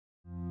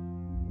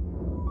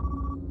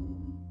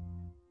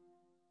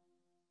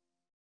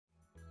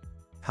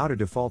How to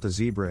default a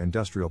Zebra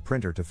industrial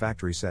printer to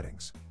factory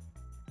settings.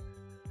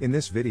 In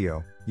this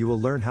video, you will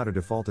learn how to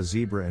default a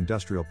Zebra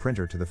industrial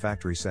printer to the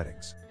factory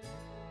settings.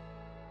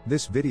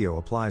 This video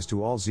applies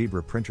to all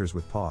Zebra printers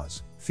with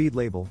pause, feed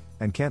label,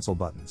 and cancel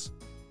buttons.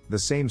 The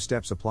same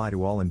steps apply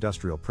to all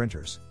industrial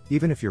printers,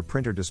 even if your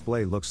printer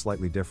display looks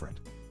slightly different.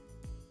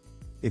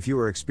 If you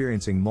are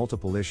experiencing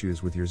multiple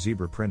issues with your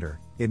Zebra printer,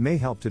 it may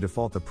help to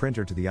default the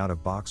printer to the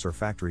out-of-box or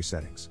factory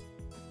settings.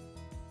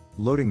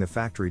 Loading the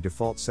factory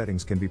default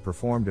settings can be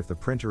performed if the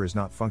printer is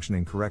not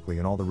functioning correctly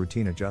and all the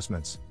routine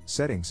adjustments,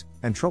 settings,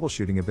 and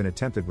troubleshooting have been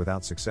attempted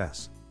without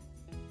success.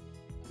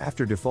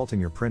 After defaulting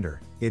your printer,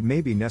 it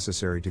may be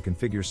necessary to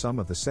configure some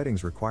of the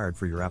settings required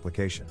for your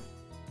application.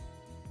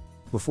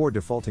 Before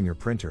defaulting your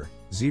printer,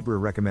 Zebra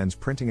recommends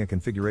printing a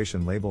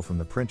configuration label from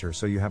the printer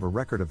so you have a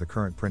record of the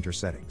current printer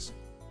settings.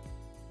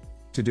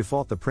 To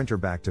default the printer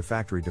back to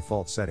factory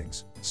default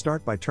settings,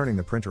 start by turning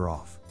the printer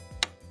off.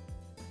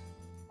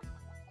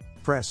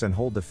 Press and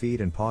hold the feed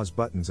and pause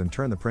buttons and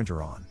turn the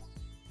printer on.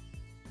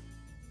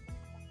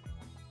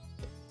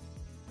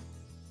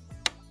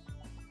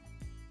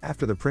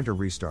 After the printer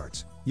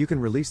restarts, you can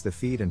release the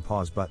feed and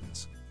pause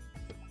buttons.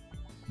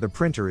 The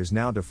printer is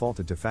now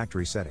defaulted to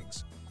factory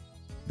settings.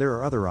 There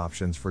are other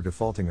options for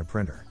defaulting a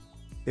printer.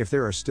 If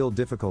there are still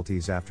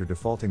difficulties after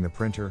defaulting the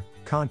printer,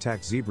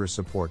 contact Zebra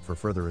support for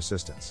further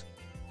assistance.